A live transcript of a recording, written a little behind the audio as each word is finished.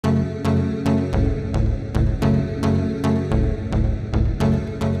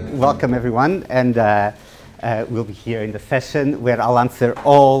welcome everyone, and we'll be here in the session where I'll answer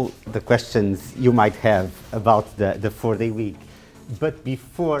all the questions you might have about the 4-day week. But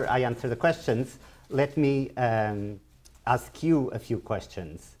before I answer the questions, let me ask you a few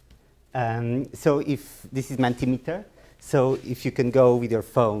questions. So if this is Mentimeter, so if you can go with your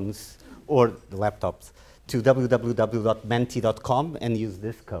phones or the laptops to www.menti.com and use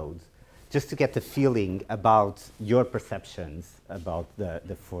this code, just to get a feeling about your perceptions about the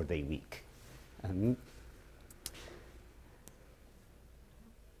 4-day week.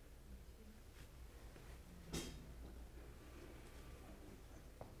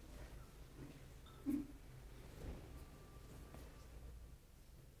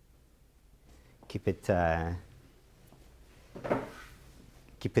 Keep it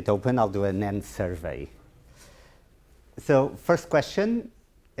open. I'll do an end survey. So first question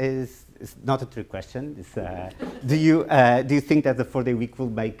is not a trick question. It's, do you think that the 4-day week will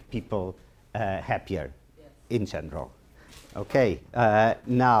make people happier? Yes. In general? Okay.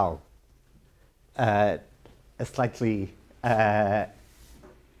 Now, a slightly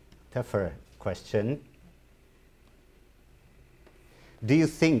tougher question. Do you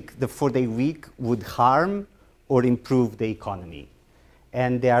think the 4-day week would harm or improve the economy?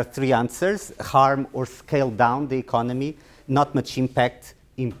 And there are three answers: harm or scale down the economy, not much impact,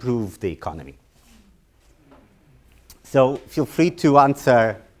 improve the economy. So feel free to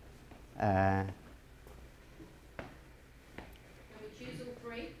answer. Can we choose all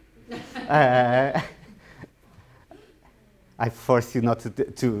three? I force you not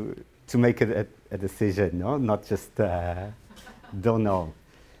to make a decision, no? Not just don't know.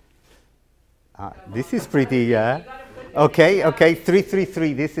 This is pretty. Okay,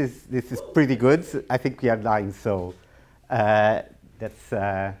 333. This is pretty good. I think we are 9. So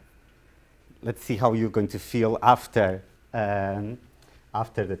let's see how you're going to feel after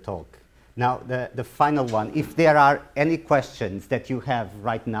the talk. Now the final one. If there are any questions that you have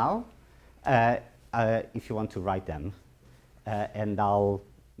right now, if you want to write them, and I'll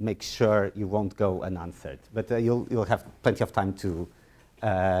make sure you won't go unanswered. But you'll have plenty of time to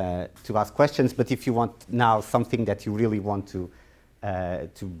ask questions. But if you want now something that you really want to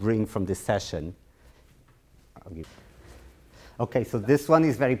bring from this session, I'll give. Okay, so this one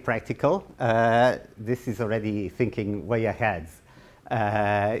is very practical. This is already thinking way ahead.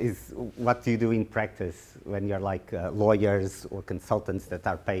 Is what do you do in practice when you're like lawyers or consultants that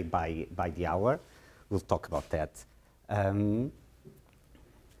are paid by the hour? We'll talk about that.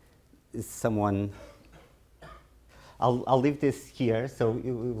 Is someone? I'll leave this here, so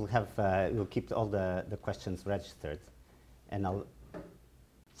we'll have we'll keep all the questions registered, and I'll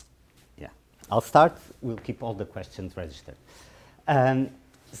start. We'll keep all the questions registered.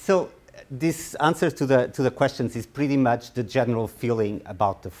 So this answer to the questions is pretty much the general feeling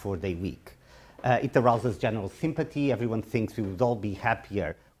about the 4-day week. It arouses general sympathy. Everyone thinks we would all be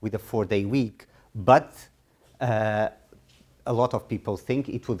happier with a 4-day week, but a lot of people think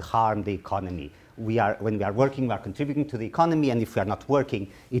it would harm the economy. When we are working, we are contributing to the economy, and if we are not working,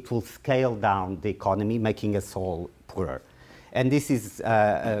 it will scale down the economy, making us all poorer. And this is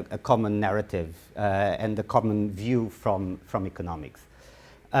a common narrative and a common view from economics.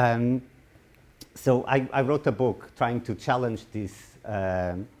 So I wrote a book trying to challenge this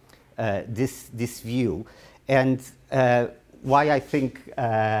view, and why I think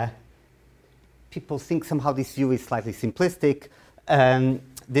people think somehow this view is slightly simplistic.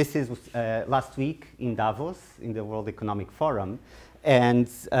 This is last week in Davos, in the World Economic Forum, and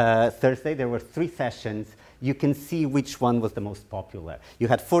Thursday there were 3 sessions. You can see which one was the most popular. You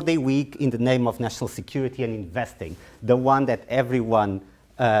had 4-day week in the name of national security and investing. The one that everyone,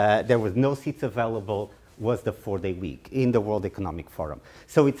 there was no seats available, was the 4-day week in the World Economic Forum.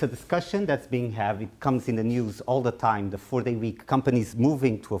 So it's a discussion that's being had. It comes in the news all the time, the 4-day week, companies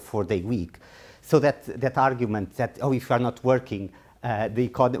moving to a 4-day week. So that argument that, oh, if you are not working, we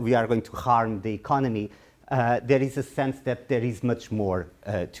are going to harm the economy, there is a sense that there is much more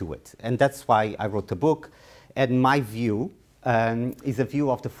to it. And that's why I wrote the book. And my view is a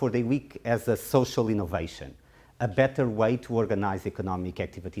view of the 4-day week as a social innovation, a better way to organize economic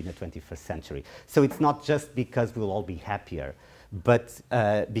activity in the 21st century. So it's not just because we'll all be happier, but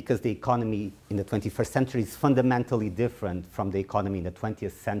because the economy in the 21st century is fundamentally different from the economy in the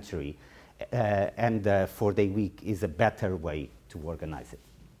 20th century. And the 4-day week is a better way to organize it.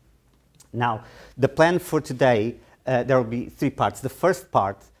 Now, the plan for today, there will be 3 parts. The first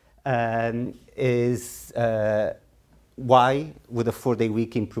part is why would a 4-day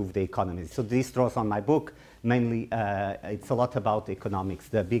week improve the economy? So this draws on my book, Mainly, it's a lot about economics,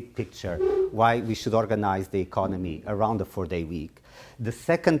 the big picture, why we should organize the economy around the 4-day week. The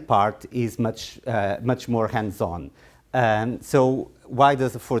second part is much more hands-on. So why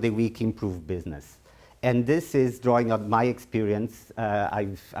does a 4-day week improve business? And this is drawing on my experience. I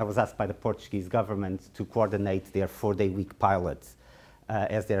was asked by the Portuguese government to coordinate their 4-day week pilots.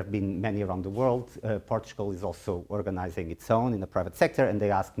 As there have been many around the world, Portugal is also organizing its own in the private sector, and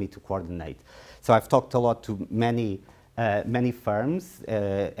they asked me to coordinate. So I've talked a lot to many firms,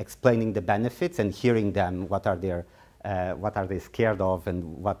 explaining the benefits and hearing them, what are they scared of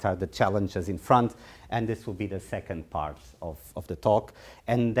and what are the challenges in front. And this will be the second part of the talk.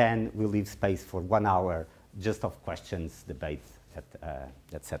 And then we'll leave space for 1 hour just of questions, debates,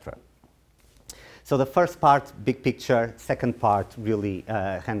 etc. So the first part, big picture. Second part, really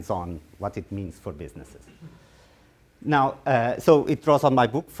hands-on, what it means for businesses. Now, so it draws on my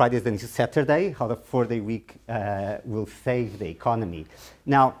book, Fridays and Saturday, how the 4-day week will save the economy.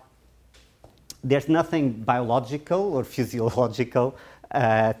 Now, there's nothing biological or physiological,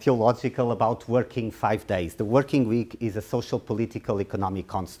 theological about working 5 days. The working week is a social, political, economic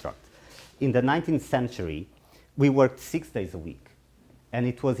construct. In the 19th century, we worked 6 days a week. And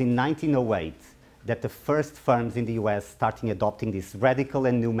it was in 1908 that the first firms in the US started adopting this radical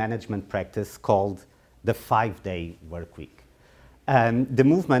and new management practice called the 5-day work week. The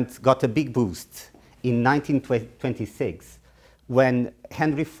movement got a big boost in 1926 when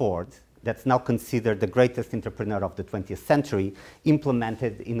Henry Ford, that's now considered the greatest entrepreneur of the 20th century,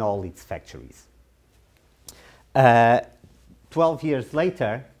 implemented in all its factories. 12 years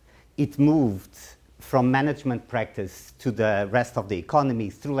later, it moved from management practice to the rest of the economy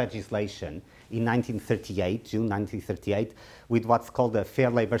through legislation in 1938, June 1938, with what's called the Fair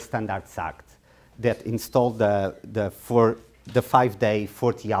Labor Standards Act that installed the 5-day,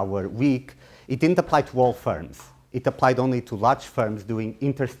 40-hour week. It didn't apply to all firms. It applied only to large firms doing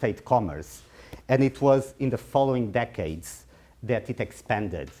interstate commerce. And it was in the following decades that it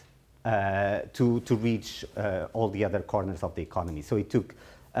expanded to reach all the other corners of the economy. So it took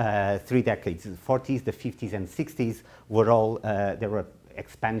 3 decades. The 40s, the 50s, and 60s were all, there were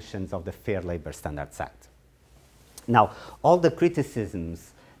expansions of the Fair Labor Standards Act. Now, all the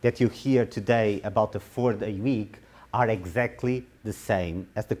criticisms that you hear today about the 4-day week are exactly the same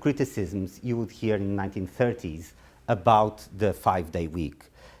as the criticisms you would hear in the 1930s about the 5-day week,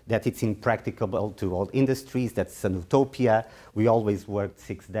 that it's impracticable to all industries, that's an utopia. We always worked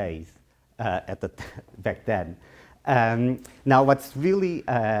 6 days back then. Now, what's really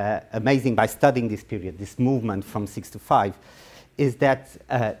amazing by studying this period, this movement from 6 to 5, is that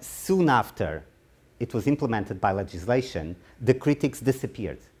soon after it was implemented by legislation, the critics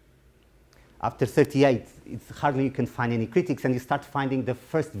disappeared. After 38, it's hardly you can find any critics, and you start finding the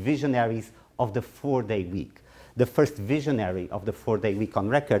first visionaries of the 4-day week. The first visionary of the 4-day week on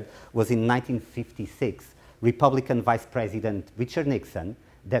record was in 1956, Republican Vice President Richard Nixon,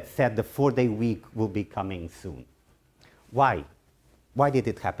 that said the 4-day week will be coming soon. Why? Why did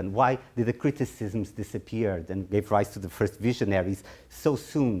it happen? Why did the criticisms disappear and gave rise to the first visionaries so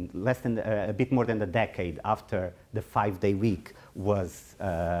soon, less than a bit more than a decade after the 5-day week was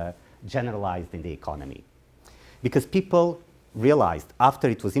generalized in the economy? Because people realized after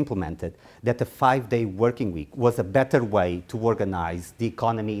it was implemented that the 5-day working week was a better way to organize the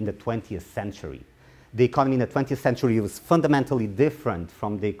economy in the 20th century. The economy in the 20th century was fundamentally different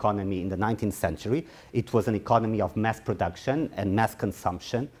from the economy in the 19th century. It was an economy of mass production and mass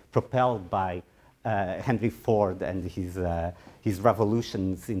consumption, propelled by Henry Ford and his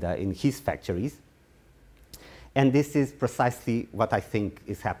revolutions in his factories. And this is precisely what I think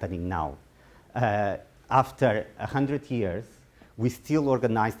is happening now. After 100 years, we still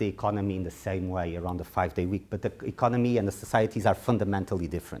organize the economy in the same way around the 5-day week, but the economy and the societies are fundamentally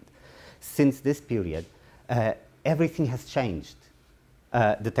different. Since this period, everything has changed.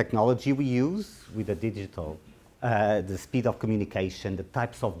 The technology we use with the digital, the speed of communication, the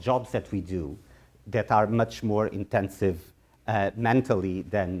types of jobs that we do that are much more intensive mentally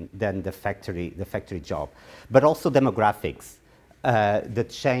than the factory job. But also demographics. The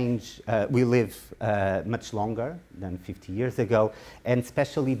change, we live much longer than 50 years ago, and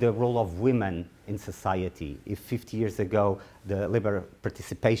especially the role of women in society. If 50 years ago the labor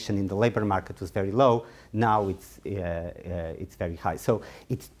participation in the labor market was very low, now it's very high. So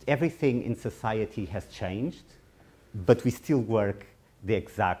everything in society has changed, but we still work the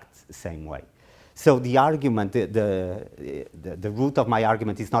exact same way. So the argument, the root of my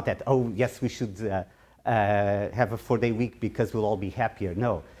argument is not that, oh yes, we should have a 4-day week because we'll all be happier.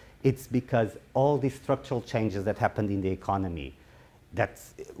 No, it's because all these structural changes that happened in the economy that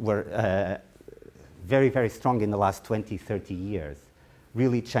were very, very strong in the last 20, 30 years,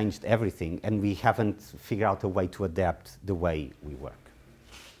 really changed everything, and we haven't figured out a way to adapt the way we work.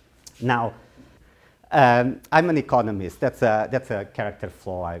 Now, I'm an economist. That's a character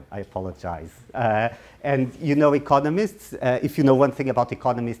flaw. I apologize. And you know economists, if you know one thing about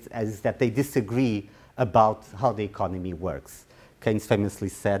economists, is that they disagree about how the economy works. Keynes famously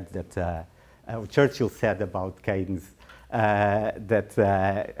said that, Churchill said about Keynes, that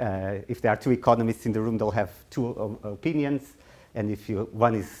if there are two economists in the room, they'll have two opinions. And if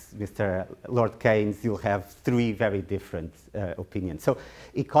one is Mr. Lord Keynes, you'll have three very different opinions. So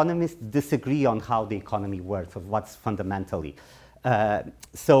economists disagree on how the economy works, of what's fundamentally.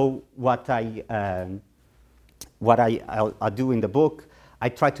 So what I'll do in the book, I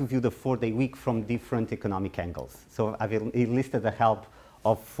try to view the four-day week from different economic angles. So I've enlisted the help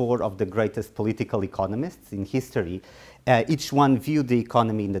of four of the greatest political economists in history. Each one viewed the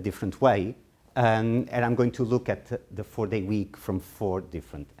economy in a different way. And I'm going to look at the four-day week from four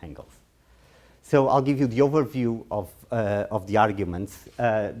different angles. So I'll give you the overview of the arguments.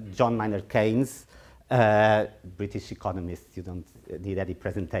 John Maynard Keynes, British economist, you don't need any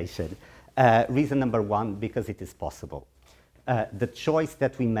presentation. Reason number one, because it is possible. The choice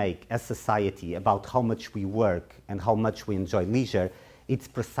that we make as society about how much we work and how much we enjoy leisure, it's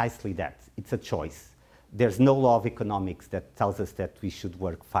precisely that. It's a choice. There's no law of economics that tells us that we should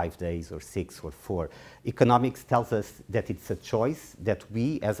work 5 days or 6 or 4. Economics tells us that it's a choice that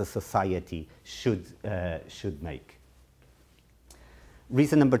we as a society should make.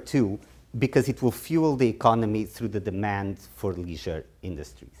 Reason number two, because it will fuel the economy through the demand for leisure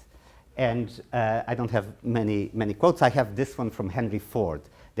industries. And I don't have many quotes. I have this one from Henry Ford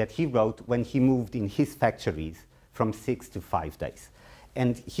that he wrote when he moved in his factories from 6 to 5 days.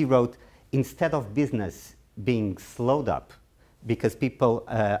 And he wrote, instead of business being slowed up because people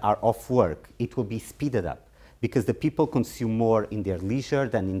are off work, it will be speeded up because the people consume more in their leisure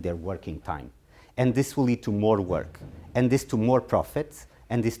than in their working time. And this will lead to more work, and this to more profits,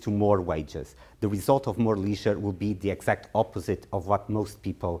 and this to more wages. The result of more leisure will be the exact opposite of what most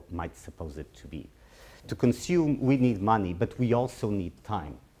people might suppose it to be. To consume, we need money, but we also need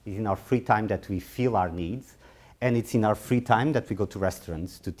time. It's in our free time that we feel our needs, and it's in our free time that we go to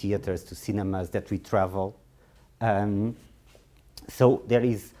restaurants, to theaters, to cinemas, that we travel. So there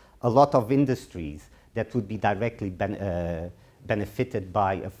is a lot of industries that would be directly benefited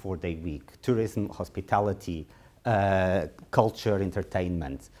by a four-day week. Tourism, hospitality, culture,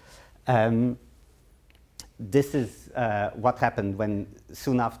 entertainment. This is what happened when,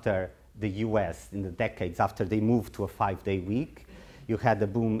 soon after the US, in the decades after they moved to a 5-day week, you had a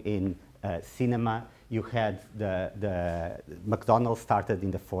boom in cinema. You had the McDonald's started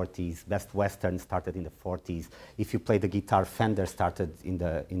in the 40s, Best Western started in the 40s. If you play the guitar, Fender started in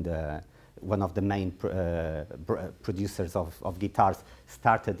the one of the main producers of guitars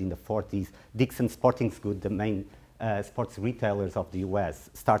started in the 40s. Dixon Sporting Goods, the main sports retailers of the US,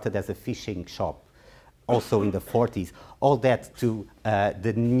 started as a fishing shop, also in the 40s. All that to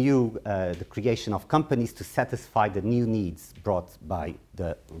the creation of companies to satisfy the new needs brought by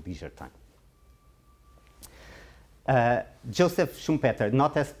the leisure time. Joseph Schumpeter,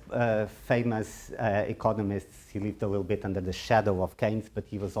 not as famous economist, he lived a little bit under the shadow of Keynes, but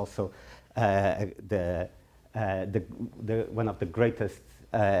he was also one of the greatest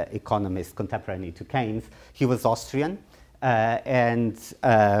economists contemporary to Keynes. He was Austrian, and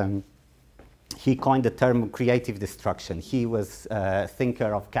he coined the term creative destruction. He was a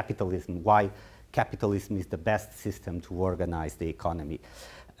thinker of capitalism, why capitalism is the best system to organize the economy.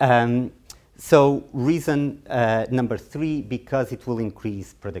 So reason number three, because it will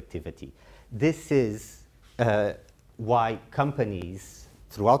increase productivity. This is why companies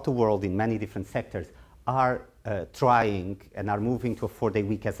throughout the world in many different sectors are trying and are moving to a 4-day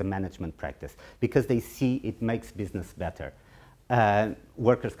week as a management practice, because they see it makes business better.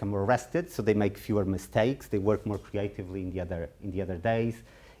 Workers come more rested, so they make fewer mistakes. They work more creatively in the other days.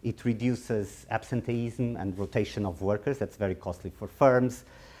 It reduces absenteeism and rotation of workers. That's very costly for firms.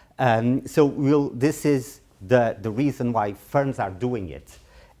 This is the reason why firms are doing it,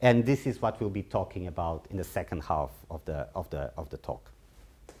 and this is what we'll be talking about in the second half of the talk.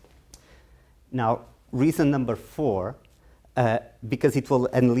 Now, reason number four, because it will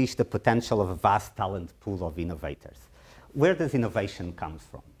unleash the potential of a vast talent pool of innovators. Where does innovation come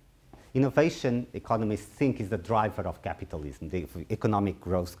from? Innovation, economists think, is the driver of capitalism. The economic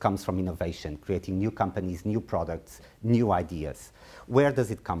growth comes from innovation, creating new companies, new products, new ideas. Where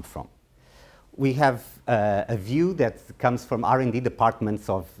does it come from? We have a view that comes from R&D departments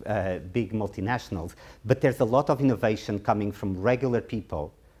of big multinationals, but there's a lot of innovation coming from regular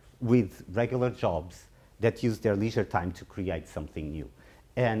people with regular jobs that use their leisure time to create something new.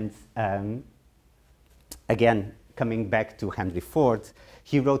 And again, coming back to Henry Ford,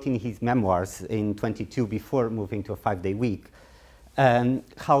 he wrote in his memoirs in 22, before moving to a 5-day week,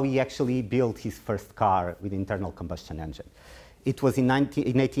 how he actually built his first car with internal combustion engine. It was in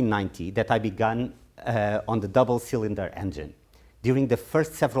 1890 that I began on the double-cylinder engine. During the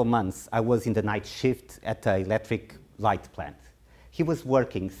first several months, I was in the night shift at an electric light plant. He was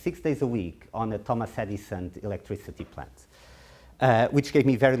working 6 days a week on a Thomas Edison electricity plant, which gave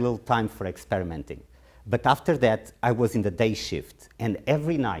me very little time for experimenting. But after that, I was in the day shift, and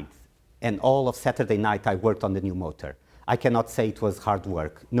every night and all of Saturday night, I worked on the new motor. I cannot say it was hard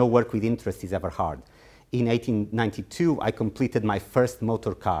work. No work with interest is ever hard. In 1892, I completed my first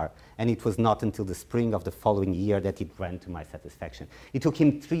motor car, and it was not until the spring of the following year that it ran to my satisfaction. It took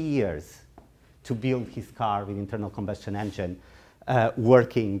him 3 years to build his car with internal combustion engine,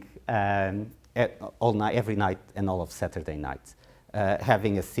 working all night, every night and all of Saturday night,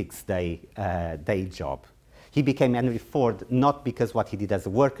 having a 6-day day job. He became Henry Ford not because what he did as a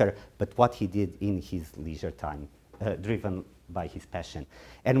worker, but what he did in his leisure time, driven by his passion.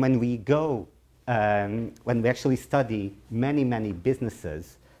 And when we go, when we actually study, many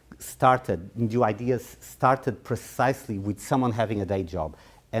businesses new ideas started precisely with someone having a day job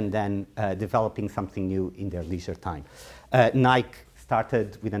and then developing something new in their leisure time. Nike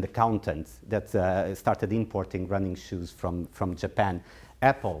started with an accountant that started importing running shoes from Japan.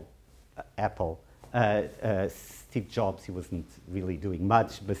 Apple, Steve Jobs, he wasn't really doing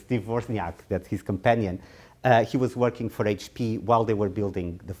much, but Steve Wozniak, that's his companion, he was working for HP while they were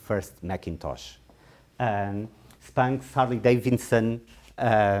building the first Macintosh. Spanx, Harley Davidson,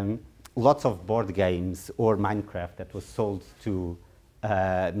 lots of board games, or Minecraft that was sold to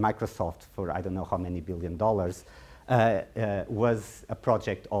Microsoft for I don't know how many $billion, was a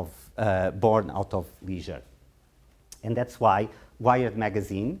project of born out of leisure. And that's why Wired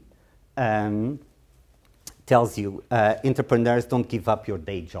magazine tells you entrepreneurs don't give up your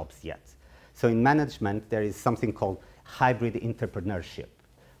day jobs yet. So in management, there is something called hybrid entrepreneurship.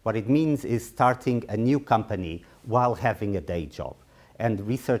 What it means is starting a new company while having a day job. And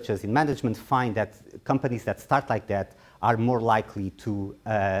researchers in management find that companies that start like that are more likely to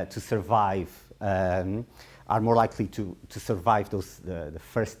survive, are more likely to survive the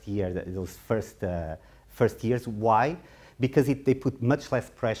first year, those first years. Why? Because they put much less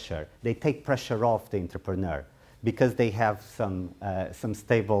pressure. They take pressure off the entrepreneur because they have some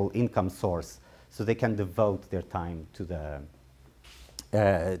stable income source, so they can devote their time to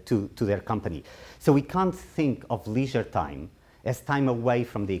their company. So we can't think of leisure time as time away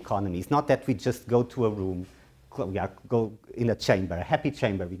from the economy. It's not that we just go to a room, go in a chamber, a happy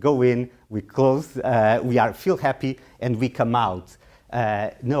chamber. We go in, we close, feel happy, and we come out.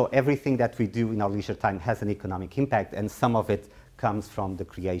 No, everything that we do in our leisure time has an economic impact, and some of it comes from the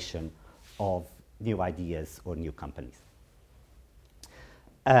creation of new ideas or new companies.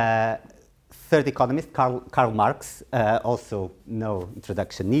 Third economist, Karl Marx, also no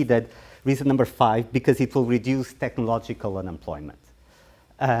introduction needed. Reason number 5, because it will reduce technological unemployment.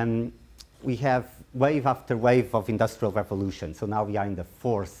 We have wave after wave of industrial revolution, so now we are in the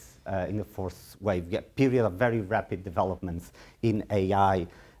fourth wave. We get period of very rapid developments in AI,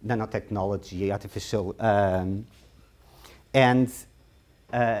 nanotechnology, artificial, and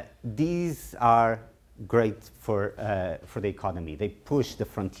these are great for the economy. They push the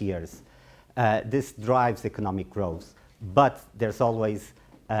frontiers. This drives economic growth, but there's always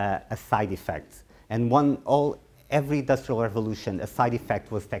a side effect. And every industrial revolution, a side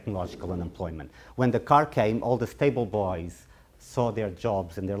effect was technological unemployment. When the car came, all the stable boys saw their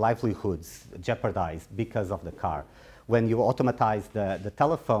jobs and their livelihoods jeopardized because of the car. When you automatize the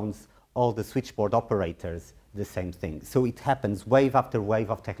telephones, all the switchboard operators, the same thing. So it happens, wave after wave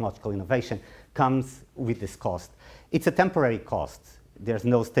of technological innovation comes with this cost. It's a temporary cost. There's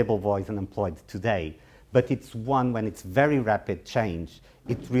no stable boys unemployed today, but it's one when it's very rapid change,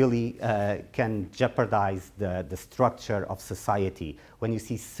 it really can jeopardize the structure of society. When you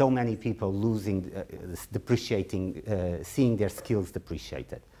see so many people losing, depreciating, seeing their skills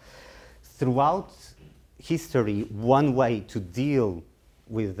depreciated. Throughout history, one way to deal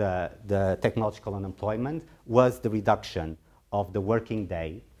with the technological unemployment was the reduction of the working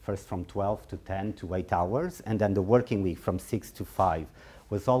day, first from 12 to 10 to 8 hours, and then the working week from 6 to 5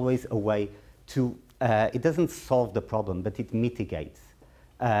 was always a way to, it doesn't solve the problem, but it mitigates.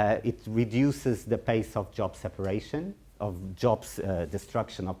 It reduces the pace of job separation, of jobs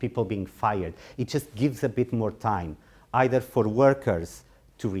destruction, of people being fired. It just gives a bit more time, either for workers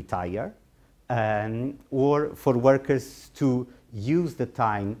to retire or for workers to use the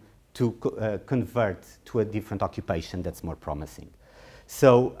time to convert to a different occupation that's more promising.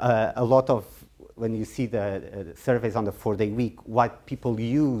 So a lot of, when you see the surveys on the 4-day week, what people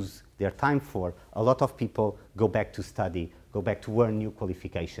use their time for, a lot of people go back to study, go back to earn new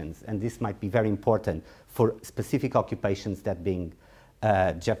qualifications. And this might be very important for specific occupations that being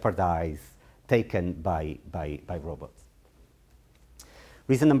jeopardized, taken by robots.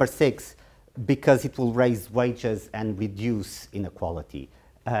 Reason number 6, because it will raise wages and reduce inequality.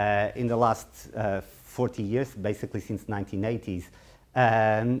 In the last 40 years, basically since 1980s,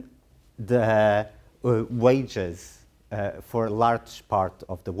 the wages for a large part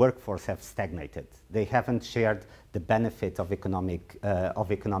of the workforce have stagnated. They haven't shared the benefit of economic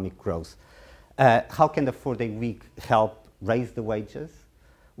growth. How can the 4-day week help raise the wages?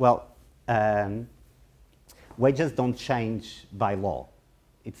 Well, wages don't change by law.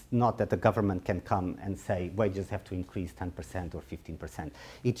 It's not that the government can come and say wages have to increase 10% or 15%.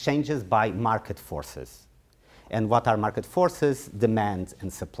 It changes by market forces. And what are market forces? Demand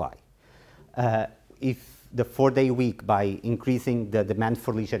and supply. If the 4-day week, by increasing the demand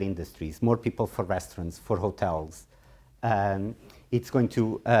for leisure industries, more people for restaurants, for hotels, it's going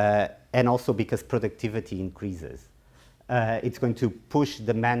to, and also because productivity increases, it's going to push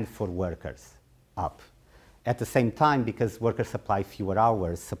demand for workers up. At the same time, because workers supply fewer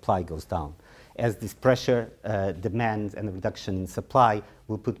hours, supply goes down. As this pressure, demand, and the reduction in supply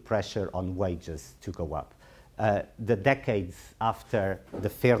will put pressure on wages to go up. The decades after the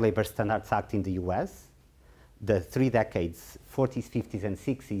Fair Labor Standards Act in the US, the 3 decades, 40s, 50s, and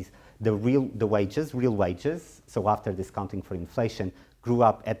 60s, the real wages, so after discounting for inflation, grew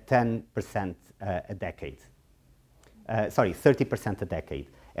up at 10% a decade. Sorry, 30% a decade.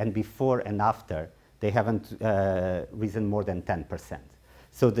 And before and after, they haven't risen more than 10%.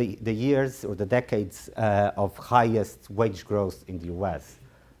 So the years or the decades of highest wage growth in the US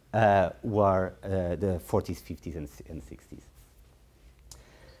were the 40s, 50s, and 60s.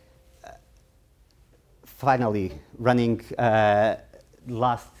 Finally, running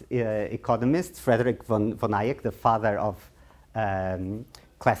last economist, Friedrich von Hayek, the father of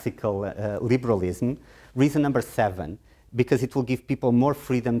classical liberalism. Reason number 7, because it will give people more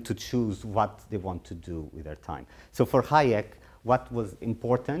freedom to choose what they want to do with their time. So for Hayek, what was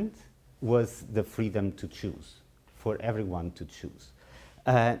important was the freedom to choose, for everyone to choose.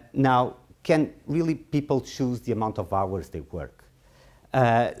 Now, can really people choose the amount of hours they work?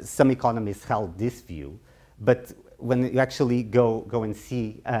 Some economists held this view, but when you actually go and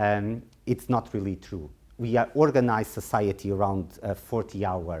see, it's not really true. We are organized society around a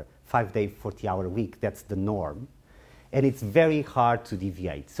 40-hour, 5-day, 40-hour week. That's the norm. And it's very hard to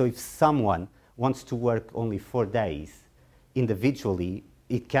deviate. So if someone wants to work only 4 days individually,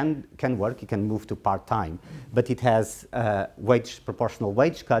 it can work, it can move to part-time, but it has proportional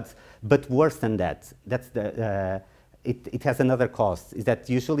wage cuts. But worse than that, it has another cost, is that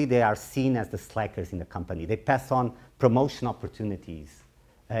usually they are seen as the slackers in the company. They pass on promotion opportunities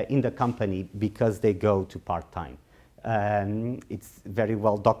in the company because they go to part-time. It's very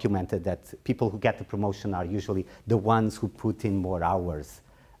well documented that people who get the promotion are usually the ones who put in more hours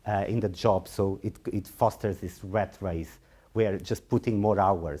in the job. So it fosters this rat race where just putting more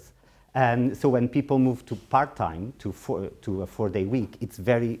hours. And so when people move to part-time, to a 4-day week, it's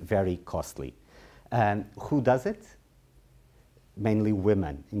very, very costly. Who does it? Mainly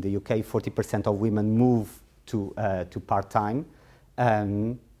women. In the UK, 40% of women move to part-time,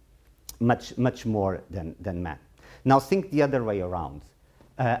 much more than men. Now think the other way around.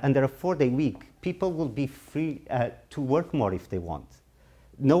 Under a 4-day week, people will be free to work more if they want.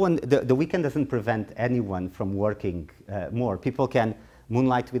 No one, the weekend doesn't prevent anyone from working more. People can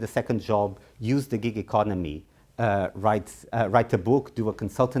moonlight with a second job, use the gig economy, write a book, do a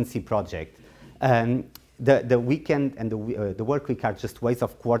consultancy project. The weekend and the work week are just ways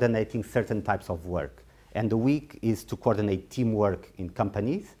of coordinating certain types of work. And the week is to coordinate teamwork in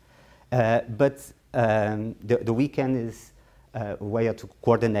companies. But the weekend is a way to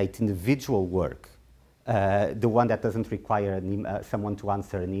coordinate individual work, the one that doesn't require someone to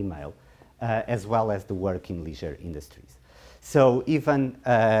answer an email, as well as the work in leisure industries. So even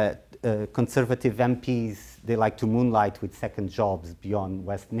conservative MPs, they like to moonlight with second jobs beyond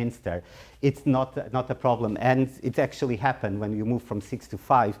Westminster. It's not a problem. And it actually happened when you move from 6 to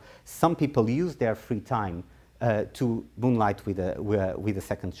 5. Some people use their free time to moonlight with a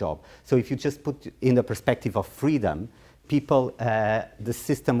second job. So if you just put in the perspective of freedom, people, the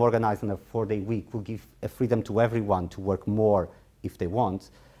system organized on a 4-day week will give a freedom to everyone to work more if they want,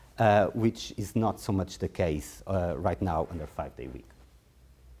 which is not so much the case right now under a 5-day week.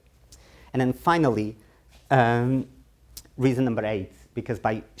 And then finally, reason number 8, because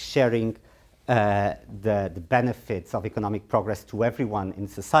by sharing the benefits of economic progress to everyone in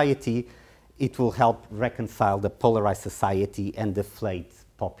society, it will help reconcile the polarized society and deflate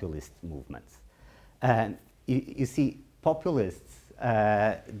populist movements. You see, populists,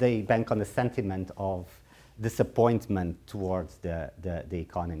 they bank on the sentiment of disappointment towards the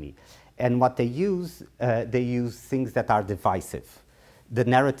economy. And what they use things that are divisive. The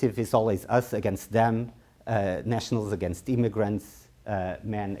narrative is always us against them, nationals against immigrants,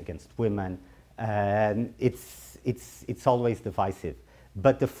 men against women. It's always divisive.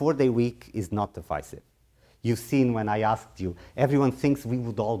 But the 4-day week is not divisive. You've seen when I asked you, everyone thinks we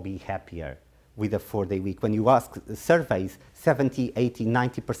would all be happier with a 4-day week. When you ask surveys, 70, 80,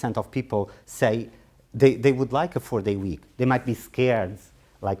 90% of people say they would like a 4-day week. They might be scared,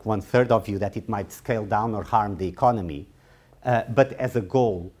 like 1/3 of you, that it might scale down or harm the economy. But as a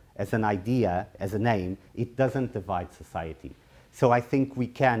goal, as an idea, as an aim, it doesn't divide society. So I think we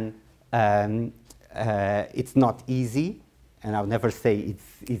can, it's not easy, and I'll never say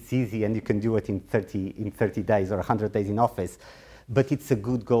it's easy and you can do it in 30 days or 100 days in office, but it's a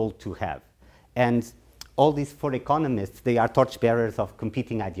good goal to have. And all these 4 economists, they are torchbearers of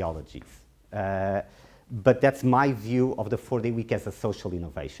competing ideologies. But that's my view of the 4-day week as a social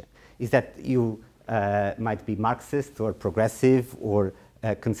innovation, is that you might be Marxist or progressive or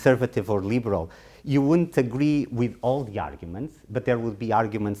conservative or liberal. You wouldn't agree with all the arguments, but there would be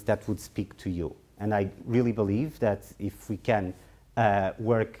arguments that would speak to you. And I really believe that if we can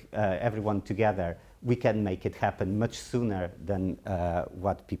work everyone together, we can make it happen much sooner than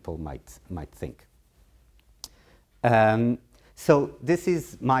what people might think. So this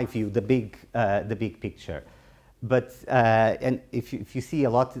is my view, the big picture. But and if you see,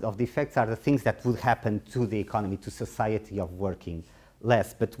 a lot of the effects are the things that would happen to the economy, to society, of working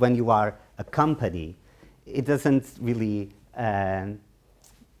less. But when you are a company, it doesn't really,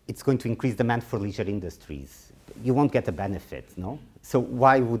 it's going to increase demand for leisure industries. You won't get a benefit, no? So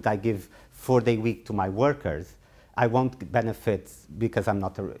why would I give 4-day week to my workers? I won't benefit because I'm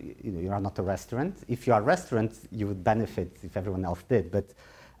not you are not a restaurant. If you are a restaurant, you would benefit if everyone else did. But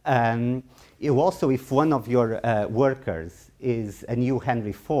you also, if one of your workers is a new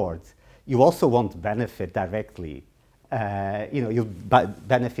Henry Ford, you also won't benefit directly. You'll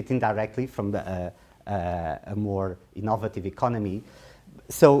benefit indirectly from a more innovative economy.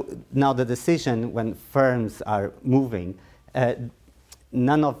 So now the decision, when firms are moving,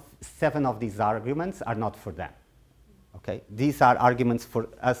 none of 7 of these arguments are not for them. Okay? These are arguments for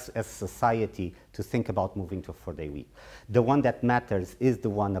us as society to think about moving to a 4-day week. The one that matters is the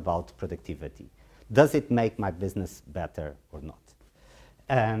one about productivity. Does it make my business better or not?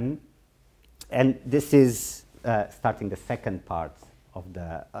 And this is starting the second part of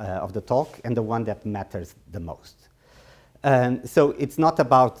the talk, and the one that matters the most. So it's not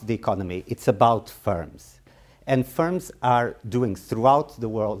about the economy, it's about firms. And firms are doing throughout the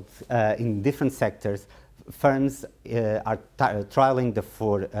world, in different sectors, firms are trialing the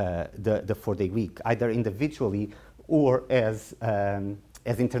 4-day week, either individually or as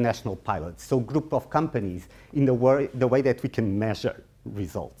international pilots. So group of companies in the way that we can measure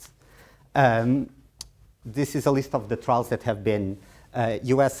results. This is a list of the trials that have been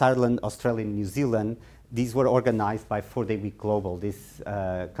US, Ireland, Australia, and New Zealand. These were organized by 4-day week Global. This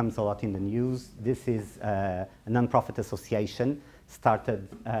comes a lot in the news. This is a non-profit association started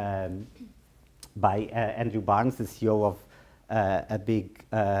by Andrew Barnes, the CEO of a big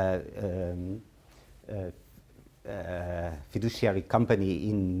fiduciary company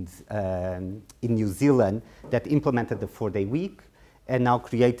in New Zealand that implemented the 4-day week and now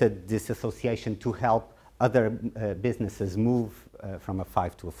created this association to help other businesses move from a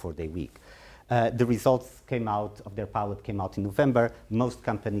 5 to a 4-day week. The results came out of their pilot came out in November. Most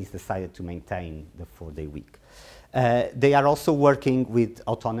companies decided to maintain the 4-day week. They are also working with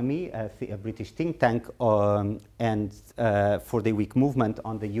Autonomy, a British think tank, and 4-day week movement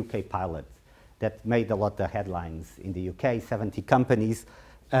on the UK pilot that made a lot of headlines in the UK, 70 companies.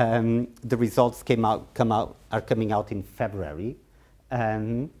 The results are coming out in February.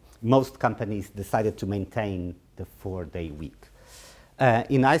 Most companies decided to maintain the 4-day week.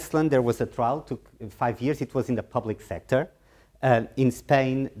 In Iceland, there was a trial, took 5 years. It was in the public sector. In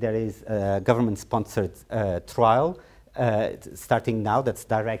Spain, there is a government-sponsored trial starting now that's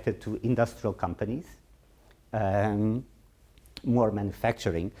directed to industrial companies, more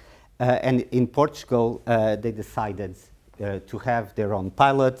manufacturing. And in Portugal, they decided to have their own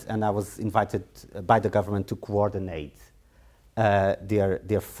pilot, and I was invited by the government to coordinate their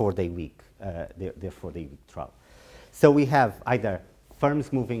 4-day week, their 4-day week trial. So we have either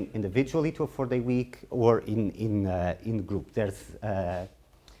firms moving individually to a 4-day week or in group. There's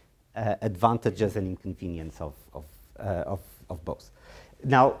advantages and inconvenience of both.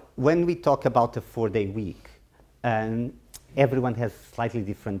 Now, when we talk about a 4-day week, everyone has slightly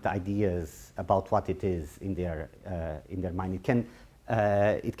different ideas about what it is in their mind.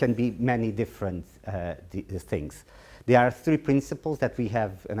 It can be many different things. There are 3 principles that we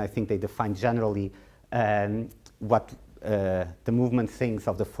have, and I think they define generally what the movement thinks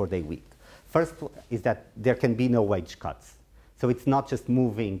of the 4-day week. First is that there can be no wage cuts. So it's not just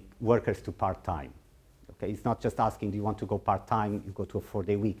moving workers to part-time. Okay? It's not just asking, do you want to go part-time, you go to a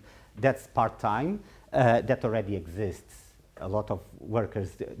 4-day week. That's part-time, that already exists. A lot of workers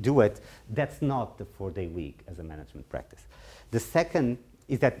do it. That's not the 4-day week as a management practice. The second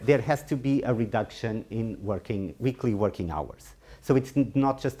is that there has to be a reduction in weekly working hours. So it's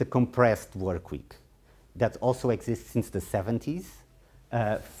not just a compressed work week. That also exists since the 70s,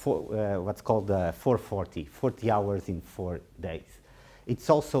 what's called 440, 40 hours in 4 days. It's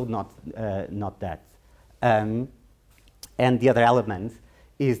also not that. And the other element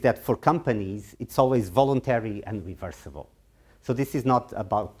is that for companies, it's always voluntary and reversible. So this is not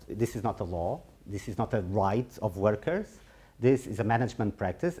a law, this is not a right of workers, this is a management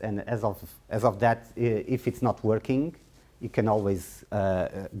practice, and as of that, if it's not working, you can always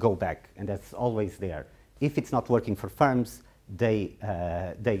go back, and that's always there. If it's not working for firms, they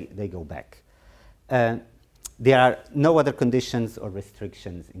go back. There are no other conditions or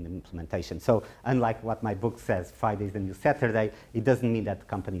restrictions in the implementation. So unlike what my book says, Friday is the new Saturday, it doesn't mean that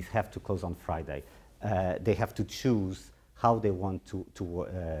companies have to close on Friday. They have to choose how they want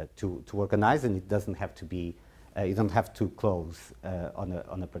to organize, and it doesn't have to be, you don't have to close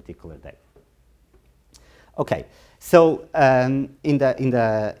on a particular day. Okay, so in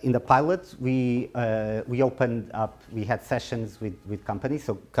the pilot, we opened up. We had sessions with companies,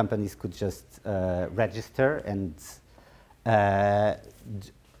 so companies could just register and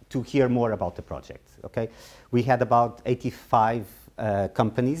to hear more about the project. Okay, we had about 85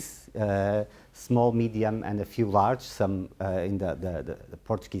 companies, small, medium, and a few large. Some in the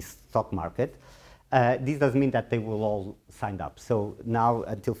Portuguese stock market. This doesn't mean that they will all sign up. So now,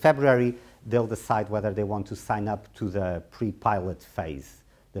 until February, they'll decide whether they want to sign up to the pre-pilot phase,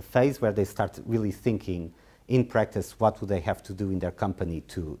 the phase where they start really thinking in practice what do they have to do in their company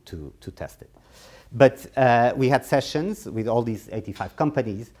to test it. But we had sessions with all these 85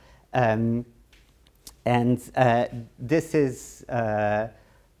 companies, and this is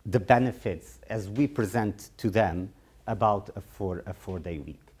the benefits as we present to them about a 4-day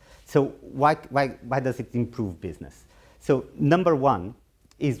week. So why does it improve business? So number one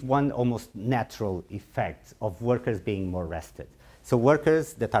is one almost natural effect of workers being more rested. So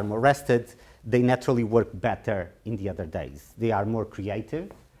workers that are more rested, they naturally work better in the other days. They are more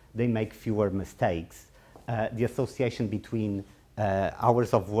creative, they make fewer mistakes. The association between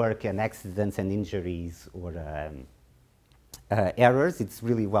hours of work and accidents and injuries or errors, it's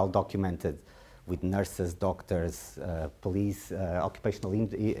really well documented with nurses, doctors, police, occupational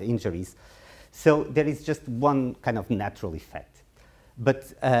injuries. So there is just one kind of natural effect.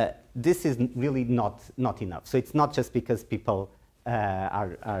 But this is really not enough. So it's not just because people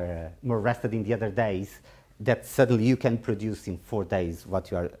are more rested in the other days that suddenly you can produce in 4 days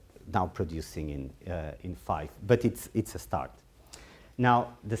what you are now producing in 5. But it's a start.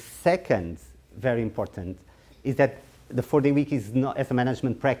 Now, the second, very important, is that the 4-day week is not, as a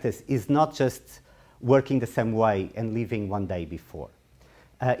management practice, is not just working the same way and leaving 1 day before.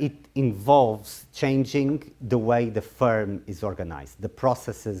 It involves changing the way the firm is organized, the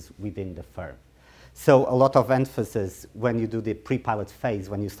processes within the firm. So a lot of emphasis when you do the pre-pilot phase,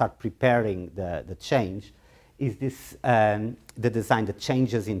 when you start preparing the change, is this the design, the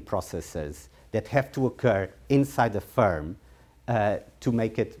changes in processes that have to occur inside the firm to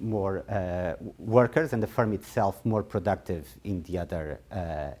make it more workers and the firm itself more productive in the other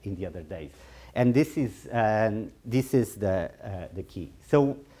days. And this is the key.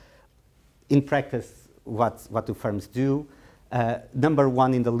 So, in practice, what do firms do? Number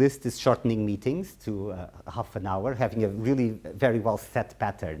one in the list is shortening meetings to half an hour, having a really very well set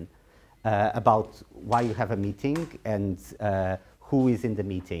pattern about why you have a meeting and who is in the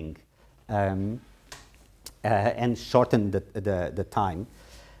meeting, and shorten the time.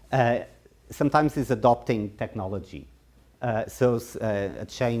 Sometimes it's adopting technology. So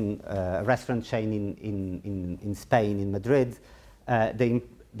a restaurant chain in Spain, in Madrid, they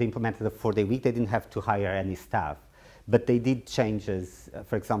implemented a 4-day week. They didn't have to hire any staff, but they did changes.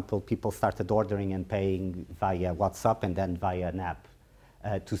 For example, people started ordering and paying via WhatsApp and then via an app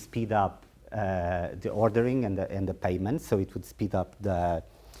to speed up the ordering and the payment, so it would speed up the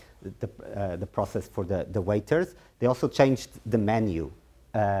process for the waiters. They also changed the menu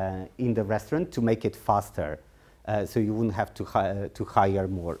in the restaurant to make it faster, so you wouldn't have to hire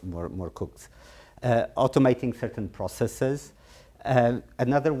more cooks. Automating certain processes.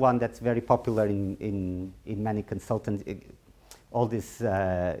 Another one that's very popular in many consultants, all these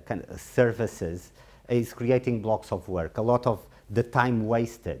kind of services, is creating blocks of work. A lot of the time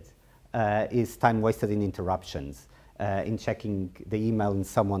wasted is time wasted in interruptions, in checking the email and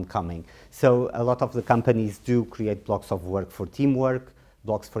someone coming. So a lot of the companies do create blocks of work for teamwork,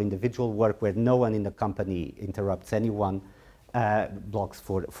 blocks for individual work where no one in the company interrupts anyone, blocks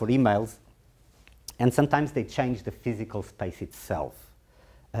for emails. And sometimes they change the physical space itself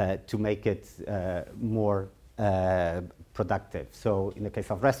to make it more productive. So in the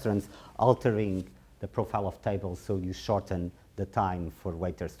case of restaurants, altering the profile of tables so you shorten the time for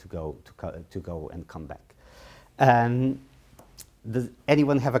waiters to go and come back. Does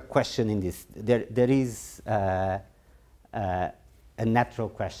anyone have a question in this? There is a natural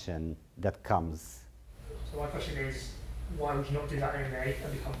question that comes. So my question is, why would you not do that in A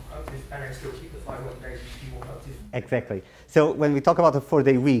and become productive and then still keep the 5 working days to be more productive? Exactly. So when we talk about a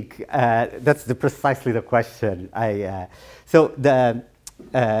 4-day week, that's precisely the question. So the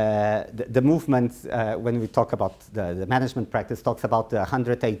movement, when we talk about the management practice, talks about the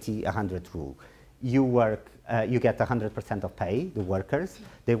 180-100 rule. You work, you get 100% of pay, the workers.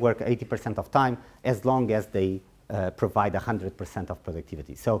 They work 80% of time as long as they provide 100% of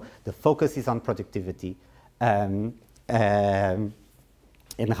productivity. So the focus is on productivity. And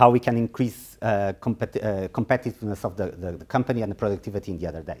how we can increase competitiveness of the company and the productivity in the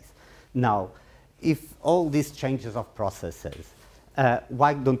other days. Now, if all these changes of processes,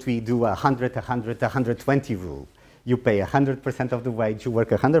 why don't we do a 100-120 rule? You pay 100% of the wage, you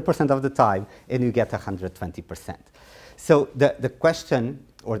work 100% of the time, and you get 120%. So the question,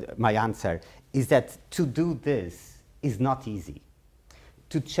 or my answer, is that to do this is not easy.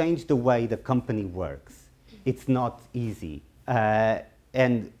 To change the way the company works, it's not easy.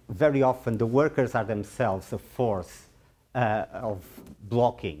 And very often the workers are themselves a force of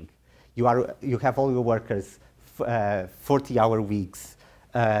blocking. You have all your workers 40-hour weeks,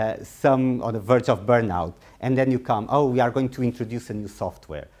 some on the verge of burnout, and then you come, oh, we are going to introduce a new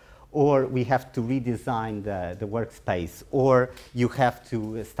software, or we have to redesign the workspace, or you have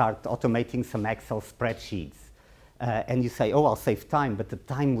to start automating some Excel spreadsheets. And you say, oh, I'll save time, but the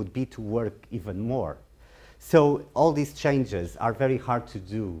time would be to work even more. So all these changes are very hard to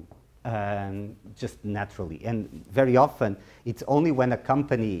do just naturally. And very often, it's only when a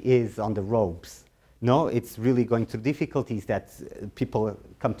company is on the ropes, it's really going through difficulties that people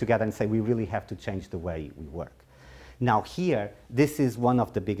come together and say, we really have to change the way we work. Now here, this is one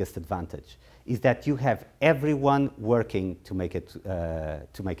of the biggest advantages, is that you have everyone working to make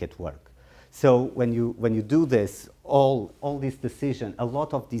it work. So when you do this, all these decisions, a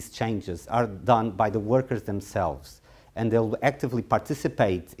lot of these changes are done by the workers themselves, and they'll actively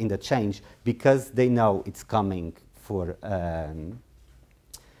participate in the change because they know it's coming for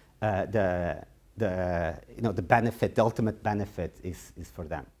the benefit, the ultimate benefit is for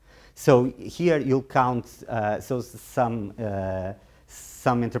them. So here you'll count. So some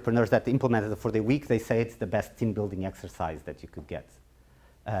entrepreneurs that implemented the 4-day week, they say it's the best team building exercise that you could get.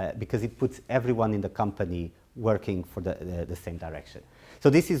 Because it puts everyone in the company working for the same direction. So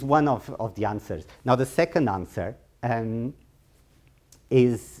this is one of the answers. Now the second answer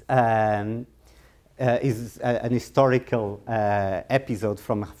is an historical episode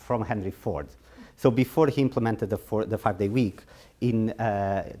from Henry Ford. So before he implemented the 5-day week in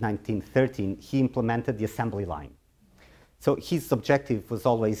 1913, he implemented the assembly line. So his objective was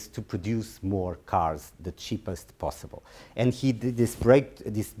always to produce more cars, the cheapest possible. And he did this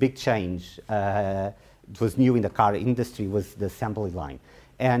big change. It was new in the car industry, was the assembly line.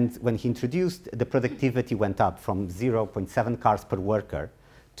 And when he introduced, the productivity went up from 0.7 cars per worker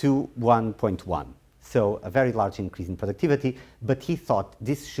to 1.1. So a very large increase in productivity, but he thought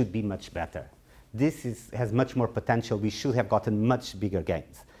this should be much better. This has much more potential. We should have gotten much bigger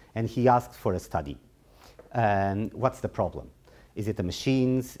gains. And he asked for a study. What's the problem? Is it the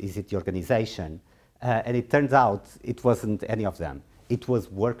machines? Is it the organization? And it turns out it wasn't any of them. It was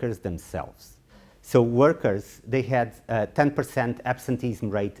workers themselves. So workers, they had a 10% absenteeism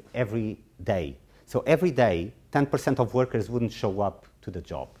rate every day. So every day, 10% of workers wouldn't show up to the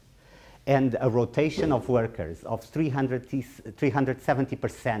job. And a rotation of workers of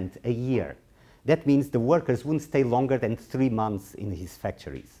 370% a year. That means the workers wouldn't stay longer than 3 months in his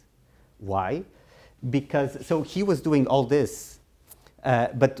factories. Why? Because, so he was doing all this,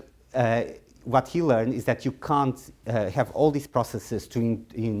 but what he learned is that you can't have all these processes to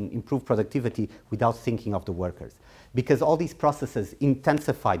improve productivity without thinking of the workers. Because all these processes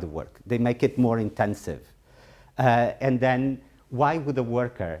intensify the work. They make it more intensive. And then why would a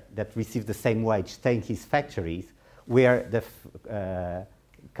worker that receives the same wage stay in his factories where the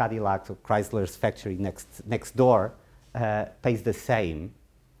Cadillac or Chrysler's factory next door pays the same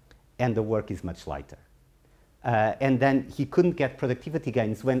and the work is much lighter? And then he couldn't get productivity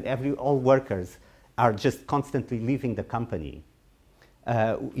gains when all workers are just constantly leaving the company.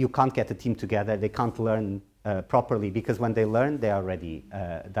 You can't get a team together. They can't learn properly, because when they learn, they are already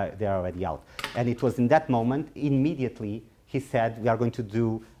out. And it was in that moment, immediately, he said, we are going to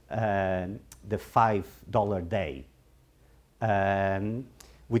do the $5 day,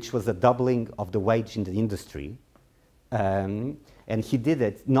 which was a doubling of the wage in the industry. And he did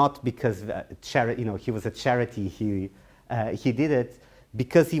it not because he was a charity. He did it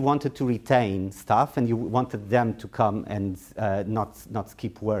because he wanted to retain staff, and he wanted them to come and not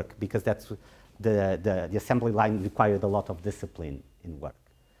skip work, because that's the assembly line required a lot of discipline in work.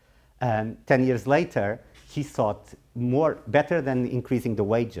 10 years later, he thought better than increasing the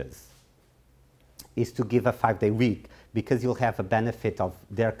wages is to give a 5-day week, because you'll have a benefit of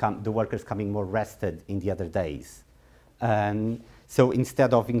the workers coming more rested in the other days. So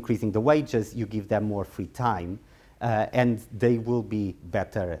instead of increasing the wages, you give them more free time, and they will be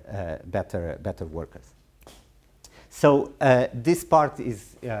better workers. So this part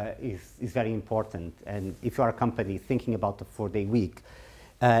is very important. And if you are a company thinking about the 4-day week,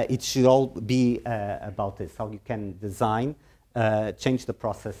 it should all be about this: how you can design, change the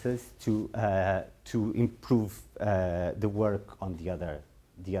processes to improve the work on the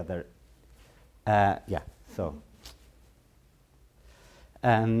other. So.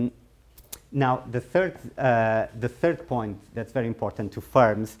 Now, the third point that's very important to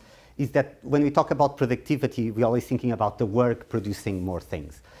firms is that when we talk about productivity, we're always thinking about the work producing more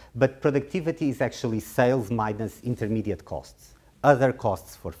things. But productivity is actually sales minus intermediate costs, other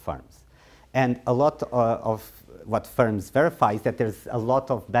costs for firms. And a lot of what firms verify is that there's a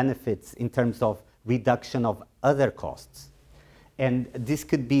lot of benefits in terms of reduction of other costs. And this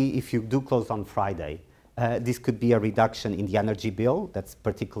could be, if you do close on Friday, this could be a reduction in the energy bill. That's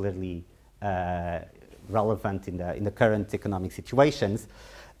particularly relevant in the current economic situations.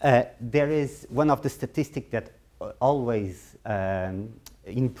 There is one of the statistics that always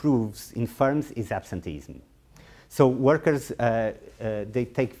improves in firms is absenteeism. So workers, they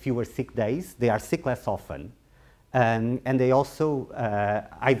take fewer sick days. They are sick less often. And they also,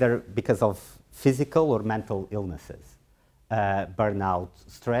 either because of physical or mental illnesses. Burnout,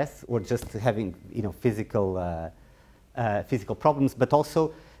 stress, or just having physical problems, but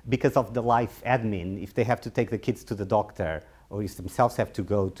also because of the life admin. If they have to take the kids to the doctor, or if themselves have to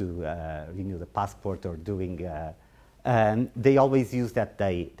go to renew the passport or doing, they always use that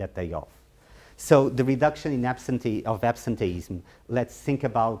day off. So the reduction in absenteeism. Let's think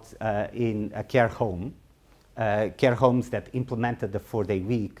about in a care home, care homes that implemented the 4-day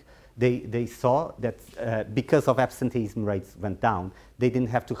week. They saw that because of absenteeism rates went down, they didn't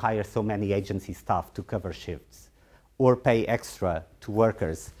have to hire so many agency staff to cover shifts or pay extra to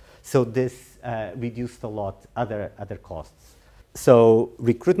workers. So this reduced a lot other costs. So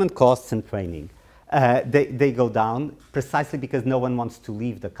recruitment costs and training, they go down precisely because no one wants to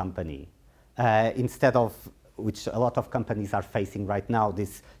leave the company. Instead of, which a lot of companies are facing right now,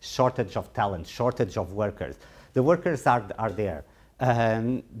 this shortage of talent, shortage of workers. The workers are there.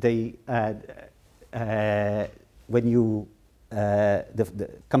 The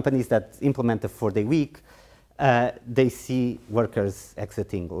companies that implement the 4-day week, they see workers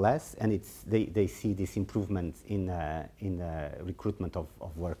exiting less, and they see this improvement in recruitment of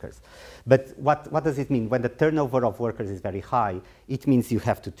workers. But what does it mean? When the turnover of workers is very high, it means you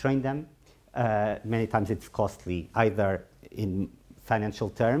have to train them. Many times it's costly, either in financial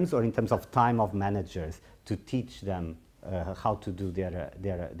terms or in terms of time of managers to teach them how to do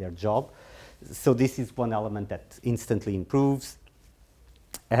their job. So this is one element that instantly improves.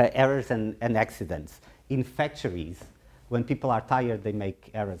 Errors and accidents. In factories, when people are tired, they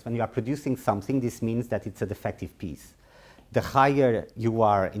make errors. When you are producing something, this means that it's a defective piece. The higher you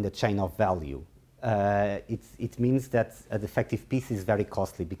are in the chain of value, it means that a defective piece is very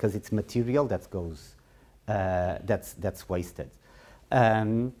costly because it's material that goes, that's wasted.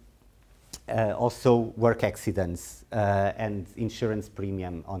 Also work accidents and insurance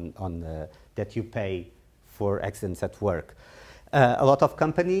premium that you pay for accidents at work. A lot of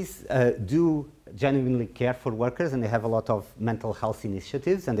companies do genuinely care for workers, and they have a lot of mental health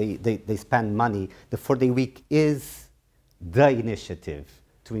initiatives, and they spend money. The 4-day week is the initiative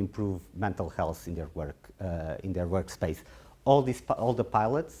to improve mental health in their in their workspace. All the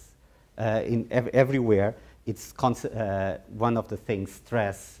pilots everywhere. It's one of the things.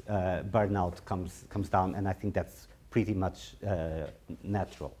 Stress, burnout comes down, and I think that's pretty much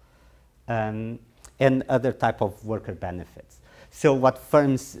natural. And other type of worker benefits. So what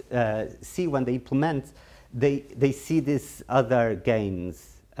firms see when they implement, they see these other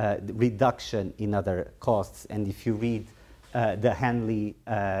gains, reduction in other costs. And if you read the Hanley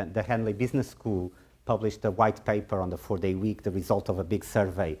Business School published a white paper on the 4-day week, the result of a big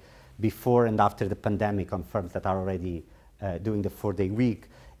survey before and after the pandemic on firms that are already doing the 4-day week,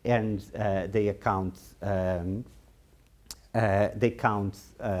 and they count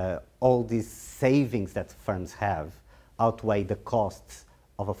all these savings that firms have outweigh the costs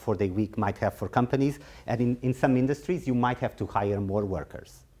of a 4-day week might have for companies. And in some industries, you might have to hire more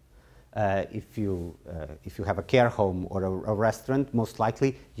workers. If you have a care home or a restaurant, most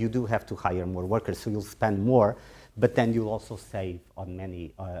likely you do have to hire more workers, so you'll spend more, but then you'll also save on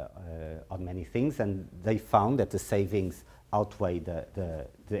many things, and they found that the savings outweigh the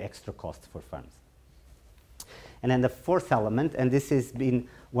extra costs for firms. And then the fourth element, and this has been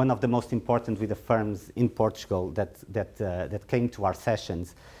one of the most important with the firms in Portugal that came to our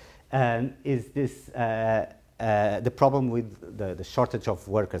sessions, is this the problem with the shortage of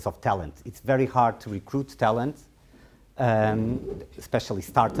workers, of talent. It's very hard to recruit talent, especially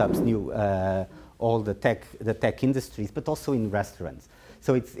startups, all the tech industries, but also in restaurants.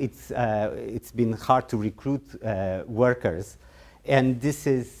 So it's been hard to recruit workers, and this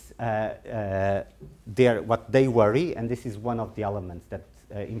is what they worry, and this is one of the elements that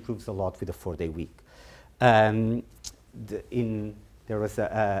improves a lot with the 4-day week. There was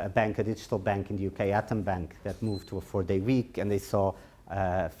a digital bank in the UK, Atom Bank, that moved to a 4-day week, and they saw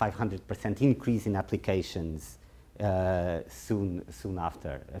a 500% increase in applications soon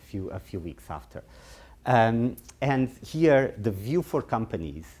after, a few weeks after. And here, the view for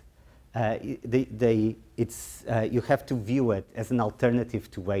companies, you have to view it as an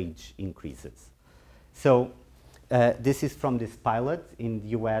alternative to wage increases. So this is from this pilot in the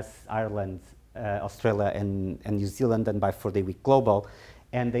US, Ireland, Australia, and New Zealand, and by 4-day week global.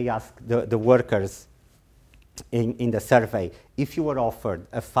 And they asked the workers in the survey, if you were offered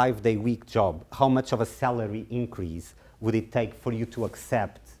a 5-day week job, how much of a salary increase would it take for you to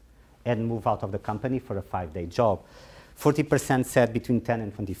accept and move out of the company for a 5-day job? 40% said between 10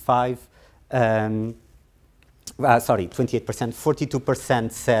 and 25. 28%.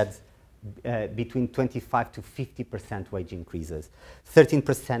 42% said between 25 to 50% wage increases.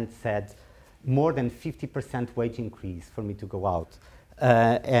 13% said more than 50% wage increase for me to go out.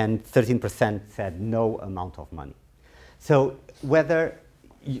 And 13% said no amount of money. So whether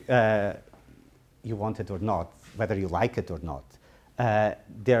you want it or not, whether you like it or not,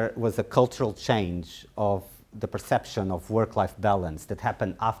 there was a cultural change of the perception of work-life balance that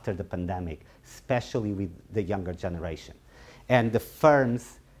happened after the pandemic, especially with the younger generation. And the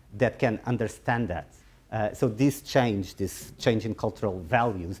firms that can understand that, so this change in cultural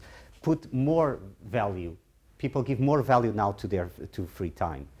values, put more value. People give more value now to free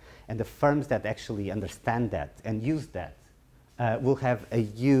time. And the firms that actually understand that and use that will have a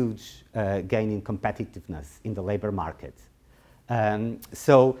huge gain in competitiveness in the labor market.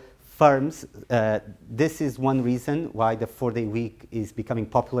 So firms, this is one reason why the 4-day week is becoming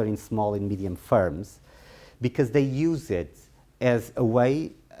popular in small and medium firms, because they use it as a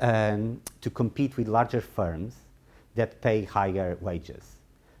way to compete with larger firms that pay higher wages.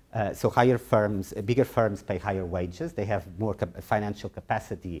 So bigger firms pay higher wages, they have more financial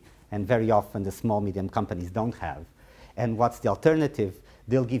capacity, and very often the small, medium companies don't have. And what's the alternative?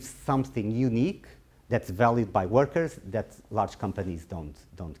 They'll give something unique that's valued by workers that large companies don't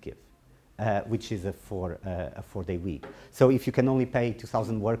give, which is a 4-day week. So if you can only pay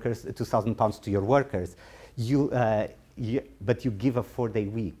 2,000 pounds to your workers, but you give a 4-day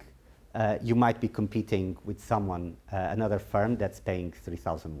week, you might be competing with another firm that's paying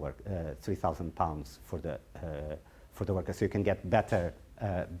 3,000 pounds for the workers. So you can get better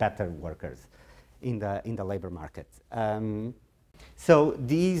workers in the labor market. So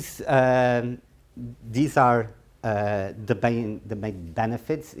these are the main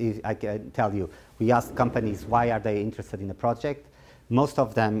benefits. I can tell you, we asked companies why are they interested in a project. Most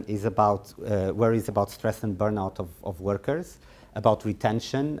of them is about worries about stress and burnout of workers, about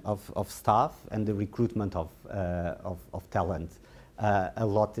retention of staff, and the recruitment of talent. A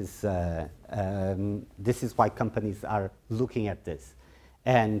lot is this is why companies are looking at this,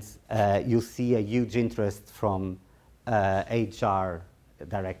 and you'll see a huge interest from HR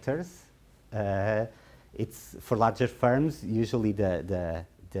directors. It's for larger firms. Usually, the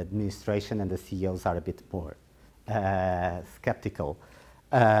the administration and the CEOs are a bit more skeptical,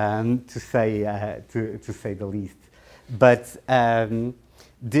 to say the least. But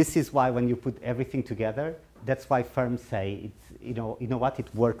this is why when you put everything together, that's why firms say, it's, you know what,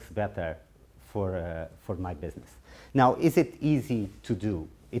 it works better for my business. Now, is it easy to do?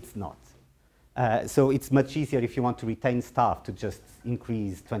 It's not. So it's much easier if you want to retain staff to just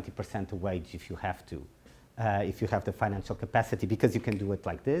increase 20% a wage if you have to, if you have the financial capacity, because you can do it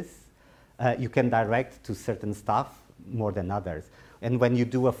like this. You can direct to certain staff more than others. And when you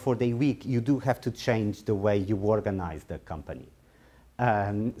do a 4-day week, you do have to change the way you organize the company.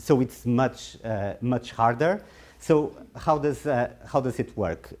 So it's much harder. So how does it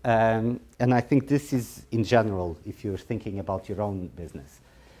work? And I think this is in general, if you're thinking about your own business.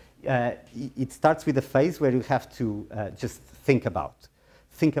 It starts with a phase where you have to just think about.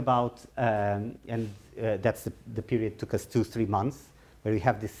 And that's the period took us 2-3 months, where we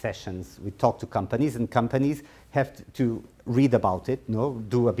have these sessions. We talk to companies, and companies have to read about it,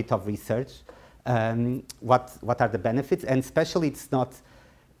 do a bit of research. What are the benefits? And especially, it's not,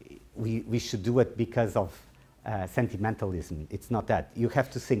 we should do it because of sentimentalism. It's not that. You have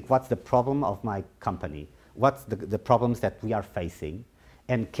to think, what's the problem of my company? What's the problems that we are facing?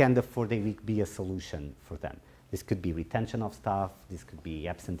 And can the 4-day week be a solution for them? This could be retention of staff, this could be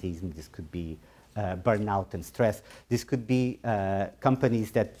absenteeism, this could be burnout and stress. This could be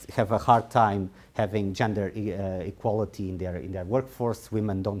companies that have a hard time having gender equality in their workforce.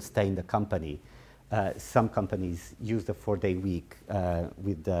 Women don't stay in the company. Some companies use the 4-day week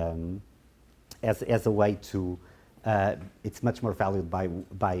as a way to, it's much more valued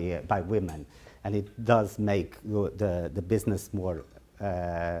by women. And it does make the business more,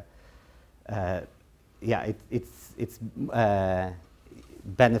 it's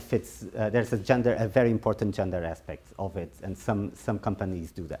benefits. There's a very important gender aspect of it, and some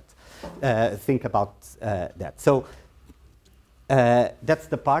companies do that. Think about that. So that's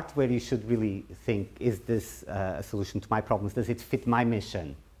the part where you should really think: is this a solution to my problems? Does it fit my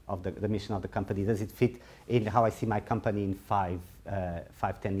mission of the mission of the company? Does it fit in how I see my company in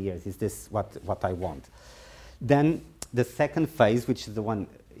 5-10 years? Is this what I want? Then the second phase, which is the one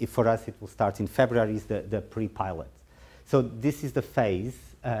for us, it will start in February, is the pre-pilot. So this is the phase.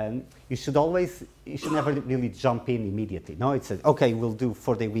 You should never really jump in immediately. No, it says, okay, we'll do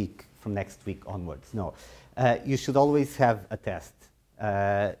 4-day week from next week onwards. No, you should always have a test.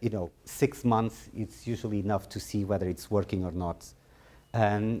 6 months, it's usually enough to see whether it's working or not.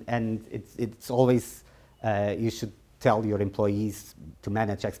 And it's always, you should tell your employees to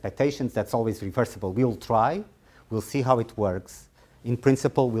manage expectations. That's always reversible. We'll try, we'll see how it works. In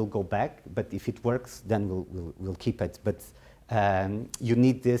principle, we'll go back, but if it works, then we'll keep it. But you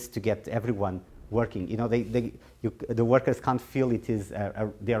need this to get everyone working. The workers can't feel it is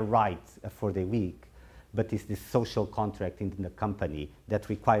their right for the week, but it's this social contract in the company that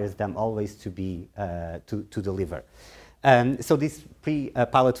requires them always to be to deliver. So this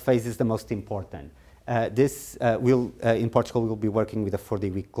pre-pilot phase is the most important. In Portugal, we'll be working with a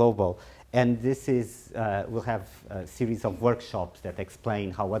 4-day week global. And this is, we'll have a series of workshops that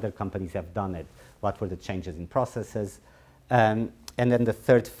explain how other companies have done it, what were the changes in processes. And then the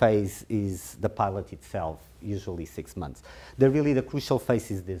third phase is the pilot itself, usually 6 months. The crucial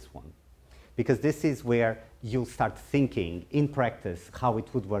phase is this one, because this is where you'll start thinking in practice how it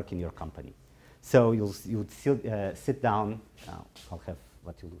would work in your company. So you would sit down, I'll have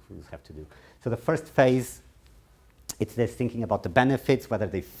what you'll have to do. So the first phase, it's this thinking about the benefits, whether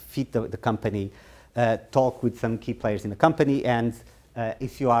they fit the company, talk with some key players in the company, and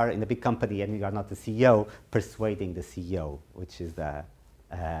if you are in a big company and you are not the CEO, persuading the CEO, which is the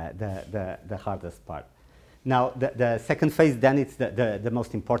hardest part. Now, the second phase, then it's the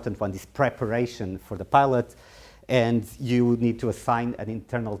most important one, this preparation for the pilot, and you need to assign an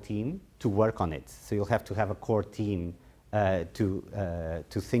internal team to work on it. So you'll have to have a core team to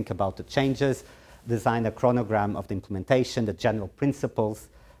think about the changes, design a chronogram of the implementation, the general principles.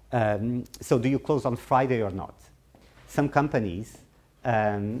 So do you close on Friday or not? Some companies,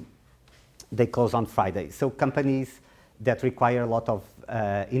 they close on Friday. So companies that require a lot of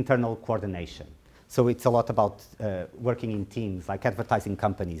internal coordination. So it's a lot about working in teams, like advertising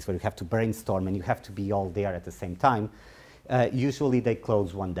companies, where you have to brainstorm and you have to be all there at the same time. Usually they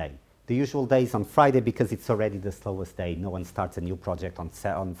close one day. The usual day is on Friday because it's already the slowest day. No one starts a new project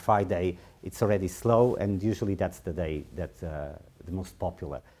on Friday. It's already slow, and usually that's the day that's the most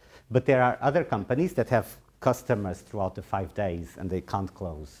popular. But there are other companies that have customers throughout the 5 days, and they can't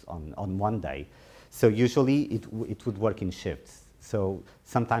close on one day. So usually it would work in shifts. So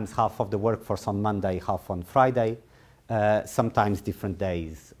sometimes half of the workforce on Monday, half on Friday. sometimes different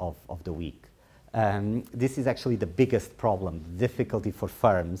days of the week. This is actually the biggest problem, the difficulty for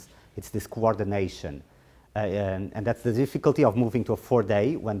firms. It's this coordination. And that's the difficulty of moving to a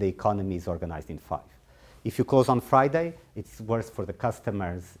 4-day when the economy is organized in 5. If you close on Friday, it's worse for the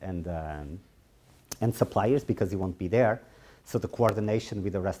customers and suppliers because you won't be there. So the coordination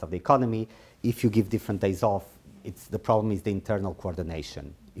with the rest of the economy. If you give different days off, the problem is the internal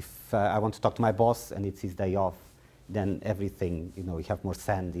coordination. If I want to talk to my boss and it's his day off, then everything, we have more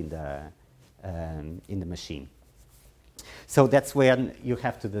sand in the machine. So that's when you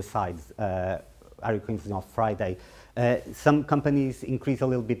have to decide, are you going to do on Friday? Some companies increase a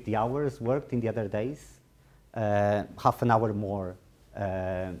little bit the hours worked in the other days, half an hour more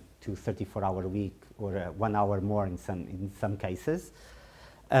to 34-hour week, or 1 hour more in some cases.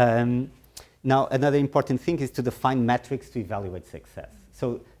 Now, another important thing is to define metrics to evaluate success.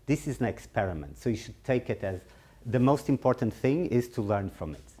 So this is an experiment. So you should take it as the most important thing is to learn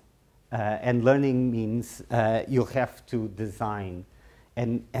from it. And learning means you have to design.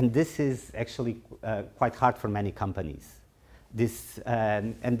 And this is actually quite hard for many companies.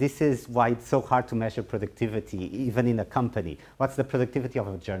 And this is why it's so hard to measure productivity, even in a company. What's the productivity of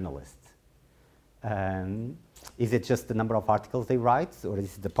a journalist? Is it just the number of articles they write, or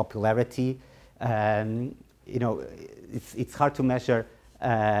is it the popularity? It's hard to measure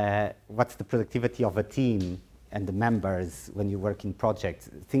what's the productivity of a team and the members when you work in projects.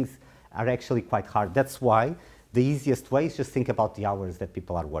 Things are actually quite hard. That's why the easiest way is just think about the hours that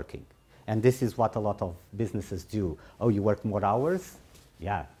people are working. And this is what a lot of businesses do. Oh, you work more hours?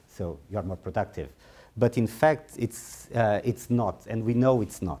 Yeah, so you're more productive. But in fact, it's not, and we know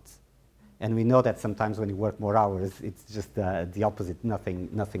it's not. And we know that sometimes when you work more hours, it's just the opposite,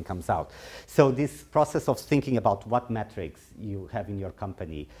 nothing comes out. So this process of thinking about what metrics you have in your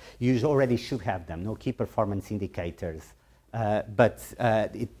company, you already should have them, key performance indicators. But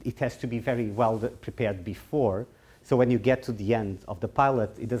it has to be very well prepared before. So when you get to the end of the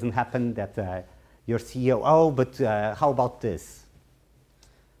pilot, it doesn't happen that your CEO, but how about this?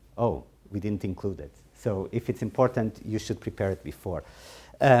 Oh, we didn't include it. So if it's important, you should prepare it before.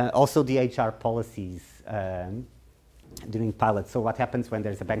 Also the HR policies during pilots. So what happens when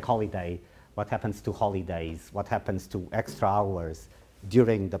there's a bank holiday? What happens to holidays? What happens to extra hours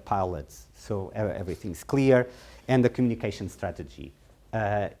during the pilots? So everything's clear. And the communication strategy.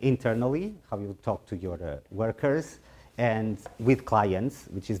 Internally, how you talk to your workers, and with clients,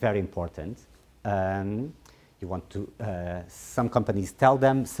 which is very important. You want to, some companies tell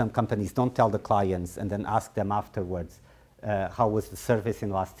them, some companies don't tell the clients, and then ask them afterwards, how was the service in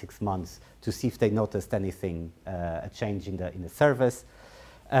the last 6 months, to see if they noticed anything, a change in the service.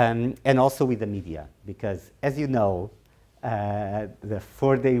 And also with the media, because as you know, the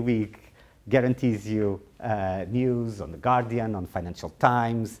 4-day week guarantees you news on The Guardian, on Financial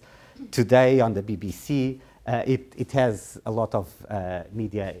Times, today on the BBC. It has a lot of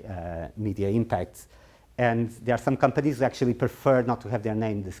media impacts. And there are some companies who actually prefer not to have their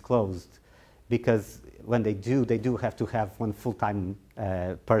name disclosed, because when they do have to have one full-time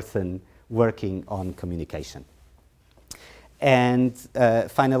person working on communication. And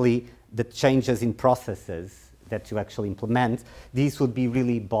finally, the changes in processes that you actually implement, these would be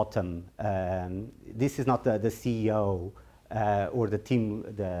really bottom. This is not the CEO or the team,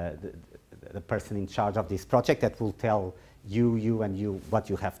 the person in charge of this project that will tell you what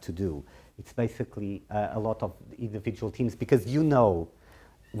you have to do. It's basically a lot of individual teams, because you know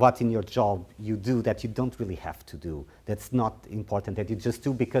what in your job you do that you don't really have to do. That's not important, that you just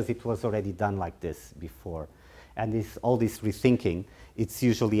do because it was already done like this before. And all this rethinking, it's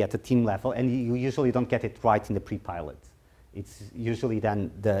usually at a team level, and you usually don't get it right in the pre-pilot. It's usually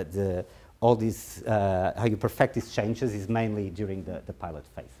then all this, how you perfect these changes is mainly during the pilot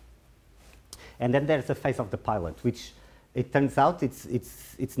phase. And then there's a phase of the pilot, which it turns out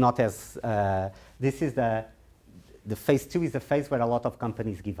it's not as, this is the phase 2 is a phase where a lot of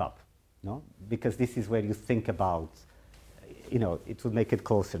companies give up, no? Because this is where you think about, it will make it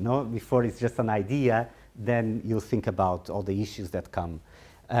closer, no? Before it's just an idea, then you'll think about all the issues that come.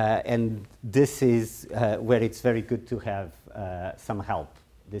 And this is where it's very good to have some help.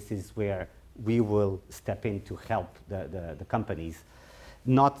 This is where we will step in to help the companies.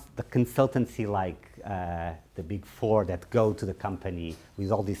 Not the consultancy like the big four that go to the company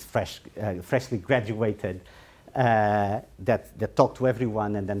with all these freshly graduated that talk to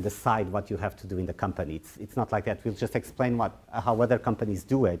everyone and then decide what you have to do in the company. It's not like that. We'll just explain how other companies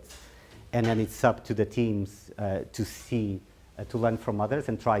do it, and then it's up to the teams to see, to learn from others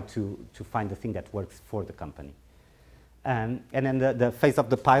and try to find the thing that works for the company. And then the phase of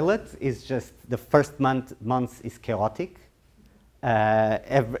the pilot is just the first month is chaotic.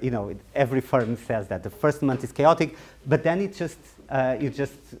 Every firm says that the first month is chaotic, but then it just you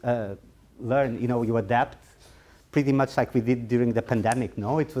just learn. You adapt, pretty much like we did during the pandemic.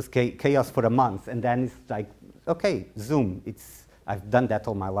 No, it was chaos for a month, and then it's like, okay, Zoom. I've done that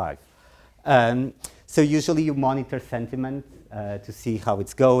all my life. So usually you monitor sentiment to see how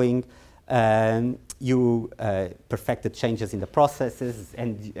it's going. You perfect the changes in the processes,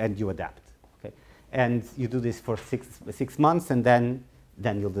 and you adapt. Okay, and you do this for six months, and then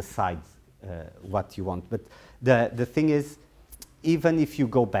you'll decide what you want. But the thing is, even if you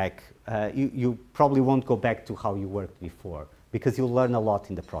go back, you probably won't go back to how you worked before, because you'll learn a lot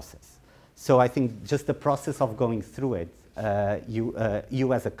in the process. So I think just the process of going through it,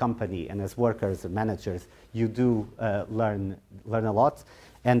 you as a company and as workers and managers, you do learn a lot.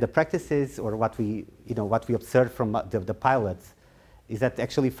 And the practices, or what we observe from the pilots, is that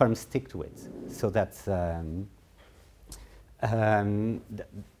actually firms stick to it. So that's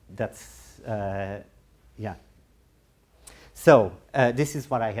yeah. So this is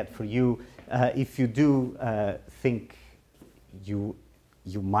what I had for you. If you do think you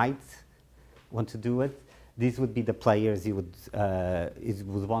might want to do it, these would be the players you would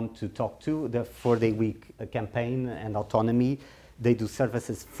want to talk to. The 4-day week campaign and autonomy. They do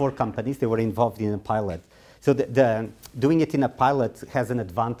services for companies. They were involved in a pilot. So doing it in a pilot has an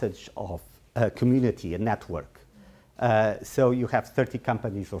advantage of a community, a network. So you have 30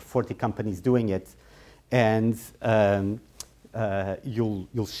 companies or 40 companies doing it, and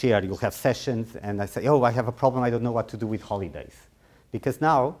you'll share. You'll have sessions, and I say, oh, I have a problem. I don't know what to do with holidays, because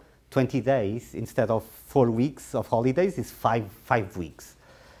now 20 days instead of 4 weeks of holidays is five weeks.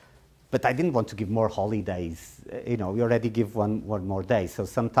 But I didn't want to give more holidays. We already give one more day. So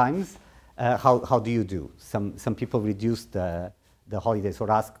sometimes, how do you do? Some people reduce the holidays,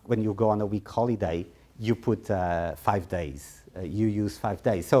 or ask when you go on a week holiday, you put 5 days. You use 5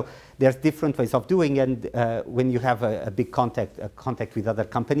 days. So there's different ways of doing, and when you have a big contact with other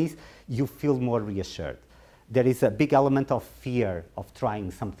companies, you feel more reassured. There is a big element of fear of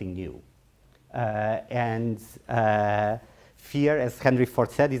trying something new, fear, as Henry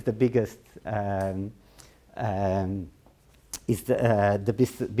Ford said, is the biggest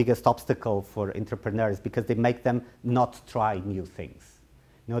biggest obstacle for entrepreneurs, because they make them not try new things.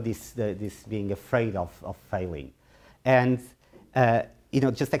 This being afraid of failing, and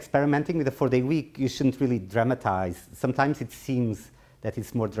just experimenting with a 4-day week. You shouldn't really dramatize. Sometimes it seems that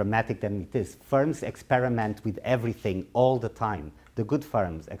it's more dramatic than it is. Firms experiment with everything all the time. The good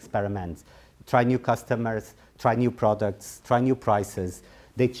firms experiment. Try new customers, try new products, try new prices.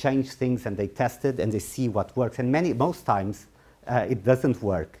 They change things and they test it and they see what works. And most times it doesn't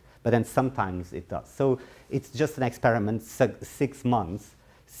work, but then sometimes it does. So it's just an experiment, 6 months,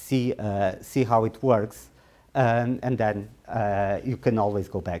 see how it works, and then you can always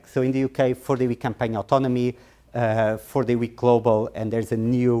go back. So in the UK, 4-day week campaign autonomy, 4-day week global, and there's a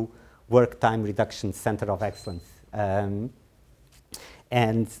new work time reduction center of excellence.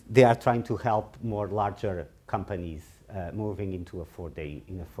 And they are trying to help more larger companies moving into a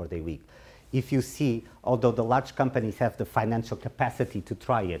 4-day week. If you see, although the large companies have the financial capacity to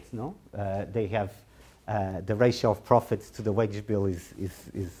try it, they have the ratio of profits to the wage bill is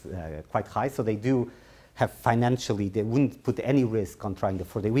quite high, so they do have financially, they wouldn't put any risk on trying the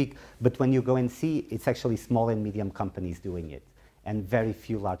 4-day week. But when you go and see, it's actually small and medium companies doing it, and very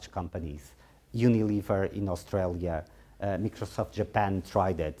few large companies. Unilever in Australia. Microsoft Japan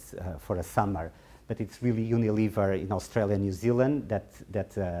tried it for a summer, but it's really Unilever in Australia and New Zealand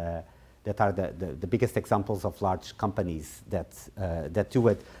that are the biggest examples of large companies that do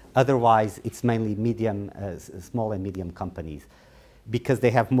it. Otherwise, it's mainly small and medium companies, because they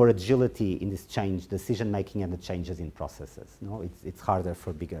have more agility in this decision making and the changes in processes. It's harder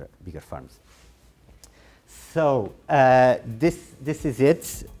for bigger firms. So this is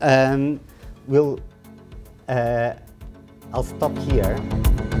it. I'll stop here.